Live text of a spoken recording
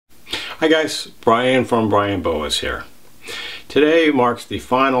Hi guys, Brian from Brian Boas here. Today marks the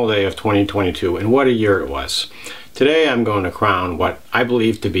final day of 2022, and what a year it was. Today I'm going to crown what I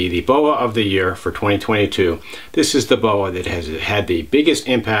believe to be the BOA of the year for 2022. This is the BOA that has had the biggest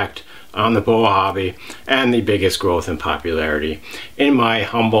impact on the BOA hobby and the biggest growth in popularity, in my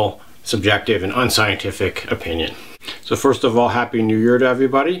humble, subjective, and unscientific opinion. So first of all, Happy New Year to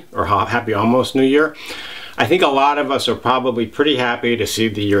everybody, or Happy Almost New Year. I think a lot of us are probably pretty happy to see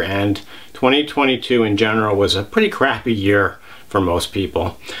the year end. 2022 in general was a pretty crappy year for most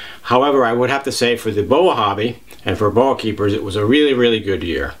people. However, I would have to say for the BOA hobby and for BOA keepers, it was a really good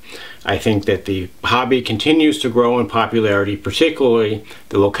year. I think that the hobby continues to grow in popularity, particularly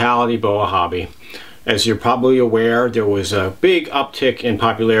the locality BOA hobby. As you're probably aware, there was a big uptick in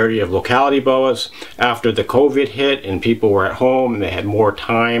popularity of locality BOAs after the COVID hit and people were at home and they had more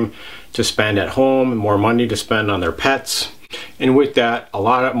time to spend at home and more money to spend on their pets. And with that, a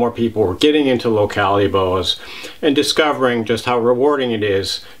lot more people were getting into locality BOAs and discovering just how rewarding it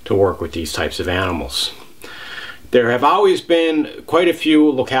is to work with these types of animals. There have always been quite a few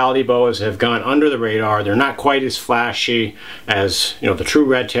locality BOAs that have gone under the radar. They're not quite as flashy as, the true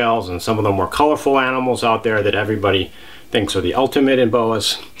red tails and some of the more colorful animals out there that everybody thinks are the ultimate in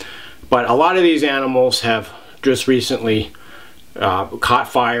BOAs. But a lot of these animals have just recently caught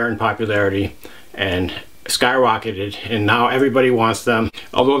fire in popularity and skyrocketed, and now everybody wants them,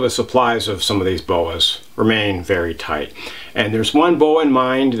 although the supplies of some of these BOAs remain very tight. And there's one BOA in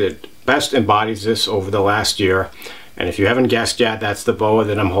mind that best embodies this over the last year, and if you haven't guessed yet, that's the BOA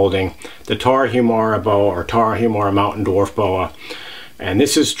that I'm holding, the Tarahumara BOA, or Tarahumara Mountain Dwarf BOA. And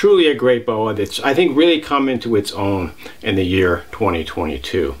this is truly a great BOA that's, I think, really come into its own in the year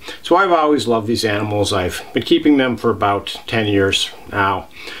 2022. So I've always loved these animals. I've been keeping them for about 10 years now.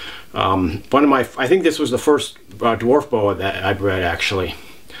 I think this was the first dwarf BOA that I bred, actually.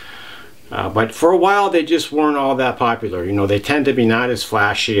 But for a while they just weren't all that popular. They tend to be not as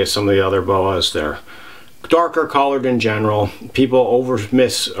flashy as some of the other BOAs. They're darker colored in general. People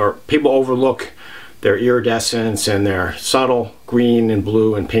overlook their iridescence and their subtle green and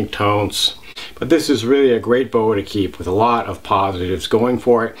blue and pink tones. But this is really a great BOA to keep with a lot of positives going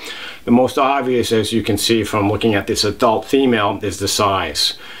for it. The most obvious, as you can see from looking at this adult female, is the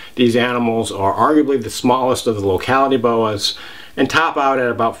size. These animals are arguably the smallest of the locality BOAs and top out at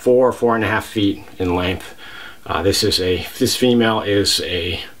about 4.5 feet in length. This female is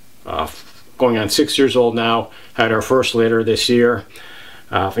going on 6 years old now, had her first litter this year,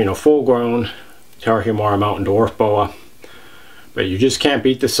 full grown Tarahumara Mountain Dwarf BOA. But you just can't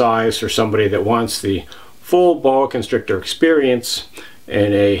beat the size for somebody that wants the full boa constrictor experience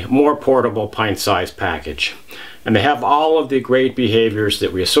in a more portable pint-sized package. And they have all of the great behaviors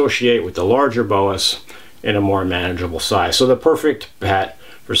that we associate with the larger BOAs in a more manageable size. So the perfect pet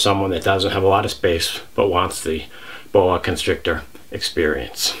for someone that doesn't have a lot of space but wants the boa constrictor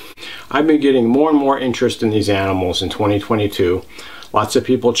experience. I've been getting more and more interest in these animals in 2022. Lots of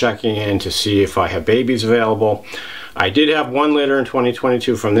people checking in to see if I have babies available. I did have one litter in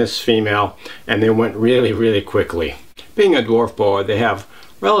 2022 from this female, and they went really quickly. Being a dwarf BOA, they have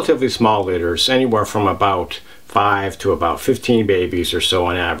relatively small litters, anywhere from about 5 to about 15 babies or so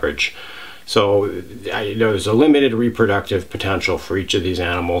on average. So there's a limited reproductive potential for each of these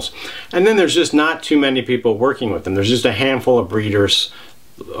animals. And then there's just not too many people working with them. There's just a handful of breeders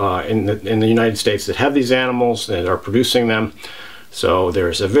in the United States that have these animals, that are producing them. So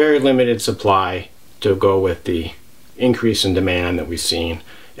there's a very limited supply to go with the increase in demand that we've seen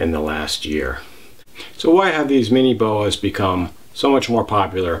in the last year. So why have these mini BOAs become so much more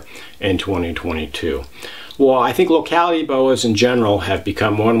popular in 2022? Well, I think locality BOAs in general have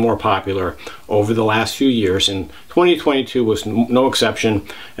become more and more popular over the last few years, and 2022 was no exception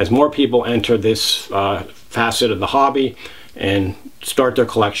as more people enter this facet of the hobby and start their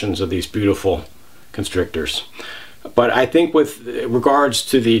collections of these beautiful constrictors. But I think with regards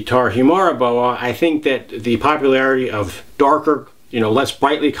to the Tarahumara BOA, I think that the popularity of darker, less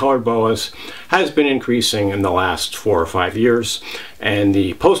brightly colored BOAs has been increasing in the last 4 or 5 years. And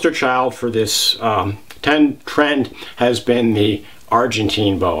the poster child for this trend has been the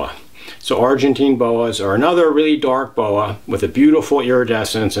Argentine BOA. So Argentine BOAs are another really dark BOA with a beautiful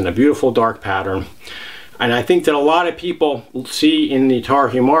iridescence and a beautiful dark pattern. And I think that a lot of people see in the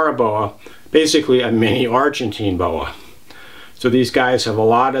Tarahumara BOA basically a mini Argentine BOA. So these guys have a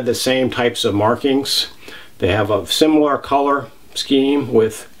lot of the same types of markings. They have a similar color scheme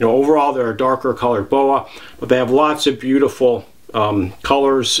with, overall they're a darker colored BOA, but they have lots of beautiful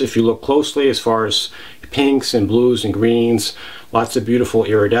colors if you look closely, as far as pinks and blues and greens, lots of beautiful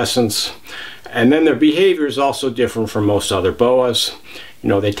iridescence. And then their behavior is also different from most other boas. You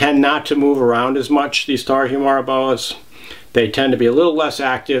know, they tend not to move around as much, these Tarahumara boas. They tend to be a little less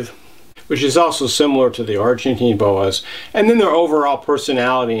active, which is also similar to the Argentine boas. And then their overall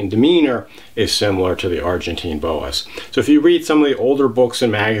personality and demeanor is similar to the Argentine boas. So if you read some of the older books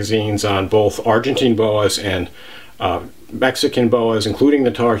and magazines on both Argentine boas and Mexican boas, including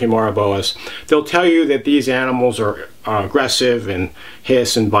the Tarahumara boas, they'll tell you that these animals are aggressive and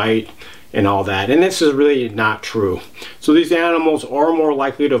hiss and bite and all that. And this is really not true. So these animals are more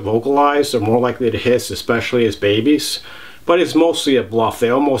likely to vocalize, they're more likely to hiss, especially as babies, but it's mostly a bluff. They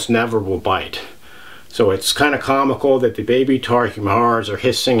almost never will bite. So it's kind of comical that the baby Tarahumaras are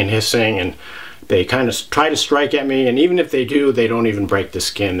hissing and they kind of try to strike at me, and even if they do, they don't even break the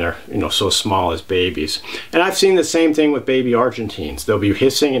skin. They're, you know, so small as babies. And I've seen the same thing with baby Argentines. They'll be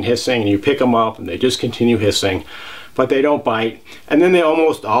hissing and you pick them up and they just continue hissing, but they don't bite. And then they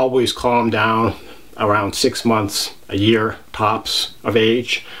almost always calm down around 6 months, a year tops of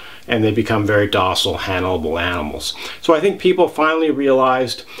age, and they become very docile, handleable animals. So I think people finally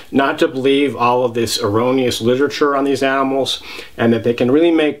realized not to believe all of this erroneous literature on these animals, and that they can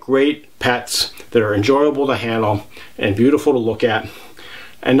really make great pets that are enjoyable to handle and beautiful to look at.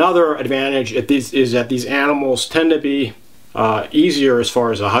 Another advantage is that these animals tend to be easier as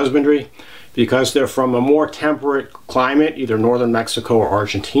far as the husbandry, because they're from a more temperate climate, either northern Mexico or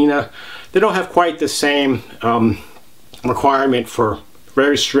Argentina. They don't have quite the same requirement for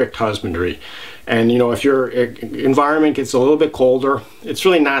very strict husbandry. And you know, if your environment gets a little bit colder, it's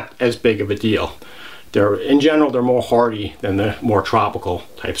really not as big of a deal. In general, they're more hardy than the more tropical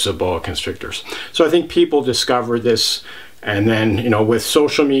types of boa constrictors. So I think people discovered this, and then, you know, with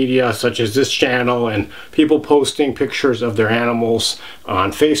social media such as this channel and people posting pictures of their animals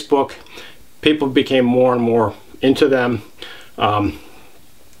on Facebook, people became more and more into them. And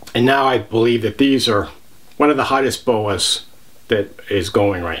now I believe that these are one of the hottest boas that is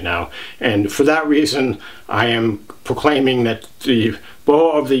going right now. And for that reason, I am proclaiming that the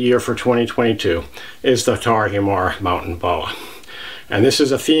boa of the year for 2022 is the Tarahumara mountain boa. And this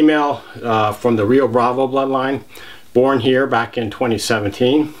is a female from the Rio Bravo bloodline, born here back in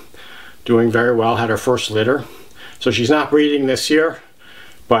 2017, doing very well, had her first litter. So she's not breeding this year,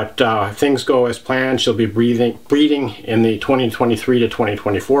 but if things go as planned, she'll be breeding in the 2023 to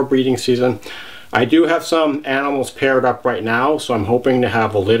 2024 breeding season. I do have some animals paired up right now, so I'm hoping to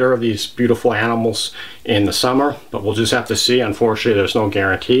have a litter of these beautiful animals in the summer, but we'll just have to see. Unfortunately, there's no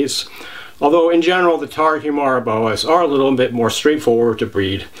guarantees. Although in general, the Tarahumara boas are a little bit more straightforward to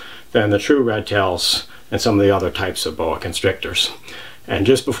breed than the true red tails and some of the other types of boa constrictors. And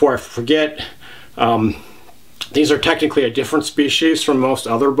just before I forget, these are technically a different species from most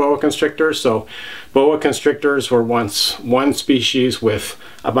other boa constrictors. So boa constrictors were once one species with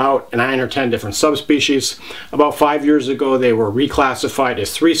about 9 or 10 different subspecies. About 5 years ago, they were reclassified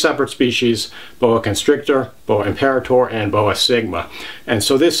as 3 separate species: boa constrictor, boa imperator, and boa sigma. And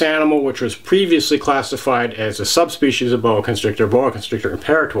so this animal, which was previously classified as a subspecies of boa constrictor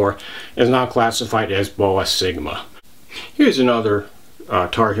imperator, is now classified as boa sigma. Here's another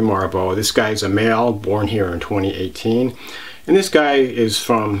Tarahumara boa. This guy is a male, born here in 2018, and this guy is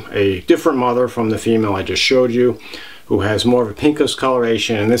from a different mother from the female I just showed you, who has more of a pinkish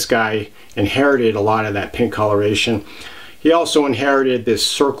coloration, and this guy inherited a lot of that pink coloration. He also inherited this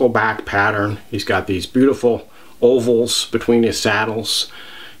circle back pattern. He's got these beautiful ovals between his saddles.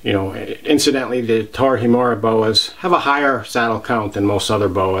 You know, incidentally, the Tarahumara boas have a higher saddle count than most other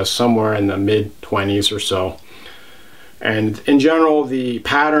boas, somewhere in the mid-20s or so. And in general, the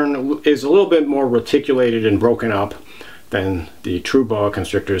pattern is a little bit more reticulated and broken up than the true boa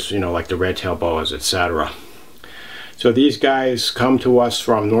constrictors, you know, like the red-tailed boas, etc. So these guys come to us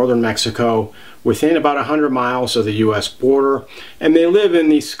from northern Mexico, within about 100 miles of the US border, and they live in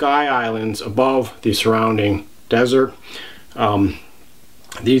these sky islands above the surrounding desert.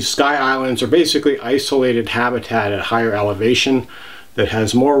 These sky islands are basically isolated habitat at higher elevation that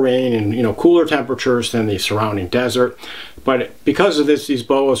has more rain and, you know, cooler temperatures than the surrounding desert. But because of this, these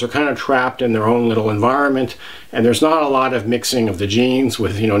boas are kind of trapped in their own little environment, and there's not a lot of mixing of the genes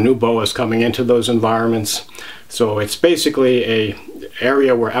with, you know, new boas coming into those environments. So it's basically a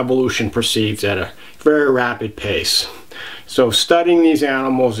area where evolution proceeds at a very rapid pace. So studying these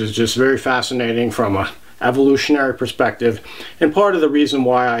animals is just very fascinating from an evolutionary perspective, and part of the reason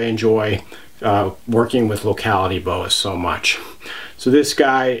why I enjoy working with locality boas so much. So this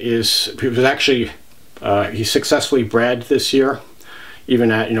guy he successfully bred this year,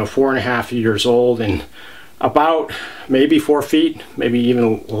 even at, you know, 4.5 years old, and about maybe 4 feet, maybe even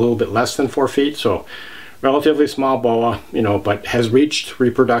a little bit less than 4 feet. So relatively small boa, but has reached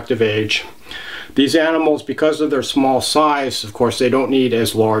reproductive age. These animals, because of their small size, of course, they don't need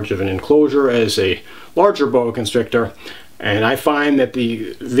as large of an enclosure as a larger boa constrictor. And I find that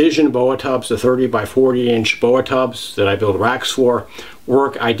the Vision boa tubs, the 30 by 40 inch boa tubs that I build racks for,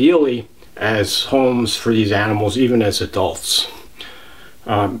 work ideally as homes for these animals, even as adults.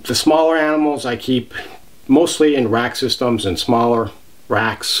 The smaller animals I keep mostly in rack systems and smaller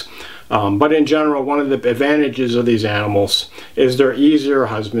racks. But in general, one of the advantages of these animals is their easier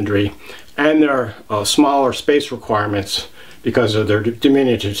husbandry and their smaller space requirements because of their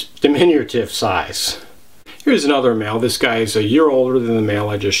diminutive size. Here's another male. This guy is a year older than the male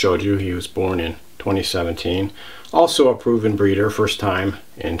I just showed you. He was born in 2017. Also a proven breeder, first time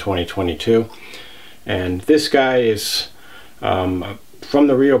in 2022. And this guy is from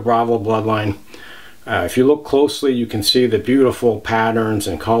the Rio Bravo bloodline. If you look closely, you can see the beautiful patterns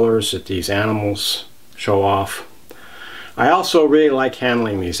and colors that these animals show off. I also really like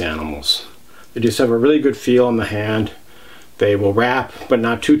handling these animals. They just have a really good feel in the hand. They will wrap, but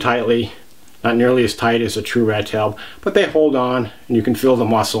not too tightly, not nearly as tight as a true red-tailed, but they hold on and you can feel the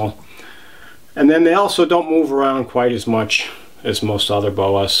muscle. And then they also don't move around quite as much as most other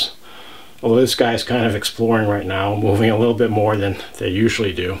boas, although this guy's kind of exploring right now, moving a little bit more than they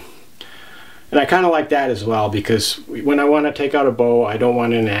usually do. And I kind of like that as well, because when I want to take out a boa, I don't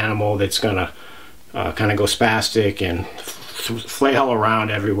want an animal that's going to kind of go spastic and flail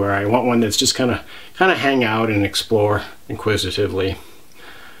around everywhere. I want one that's just kind of hang out and explore inquisitively.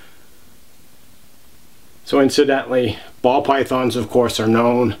 So incidentally, ball pythons, of course, are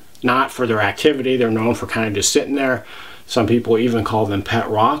known not for their activity. They're known for kind of just sitting there. Some people even call them pet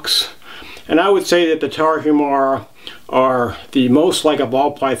rocks. And I would say that the Tarahumara are the most like a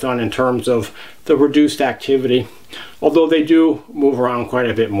ball python in terms of the reduced activity, although they do move around quite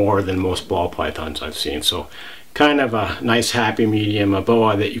a bit more than most ball pythons I've seen. So kind of a nice happy medium, a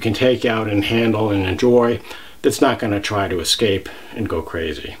boa that you can take out and handle and enjoy, that's not going to try to escape and go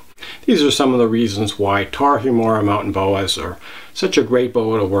crazy. These are some of the reasons why Tarahumara mountain boas are such a great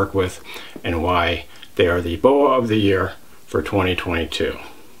boa to work with and why they are the boa of the year for 2022.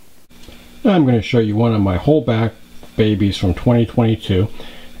 Now I'm going to show you one of my whole back babies from 2022,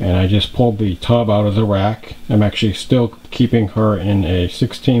 and I just pulled the tub out of the rack. I'm actually still keeping her in a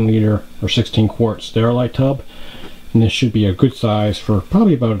 16 liter or 16 quart sterilite tub, and this should be a good size for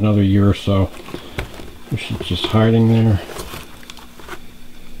probably about another year or so. She's just hiding there.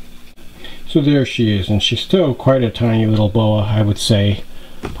 So there she is, and she's still quite a tiny little boa. I would say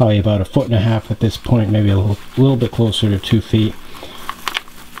probably about 1.5 feet at this point, maybe a little bit closer to 2 feet.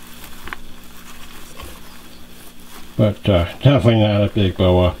 But definitely not a big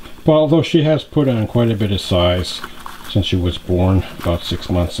boa. But although she has put on quite a bit of size since she was born about 6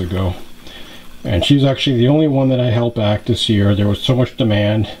 months ago. And she's actually the only one that I held back this year. There was so much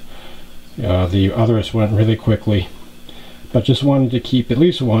demand. The others went really quickly. But just wanted to keep at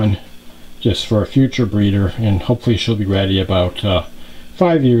least one just for a future breeder, and hopefully she'll be ready about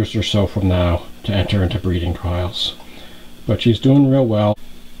 5 years or so from now to enter into breeding trials. But she's doing real well.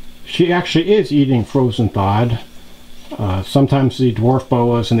 She actually is eating frozen thawed. Sometimes the dwarf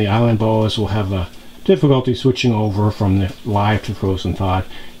boas and the island boas will have a difficulty switching over from the live to frozen thawed.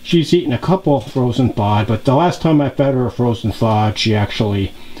 She's eaten a couple frozen thawed, but the last time I fed her a frozen thawed, she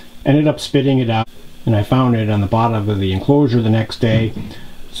actually ended up spitting it out, and I found it on the bottom of the enclosure the next day.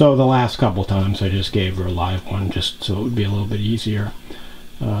 So the last couple times I just gave her a live one just so it would be a little bit easier.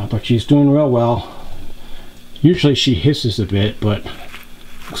 But she's doing real well. Usually she hisses a bit, but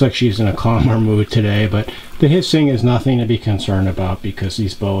looks like she's in a calmer mood today. But the hissing is nothing to be concerned about because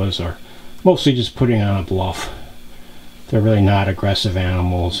these boas are mostly just putting on a bluff. They're really not aggressive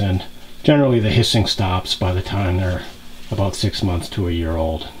animals, and generally the hissing stops by the time they're about 6 months to a year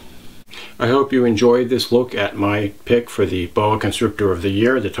old. I hope you enjoyed this look at my pick for the boa constrictor of the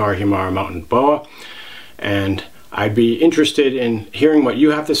year, the Tarahumara mountain boa, and I'd be interested in hearing what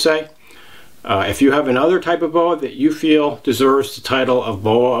you have to say. If you have another type of boa that you feel deserves the title of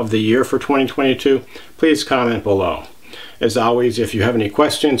boa of the year for 2022, please comment below. As always, if you have any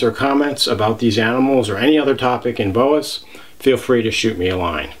questions or comments about these animals or any other topic in boas, feel free to shoot me a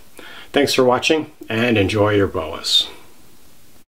line. Thanks for watching, and enjoy your boas.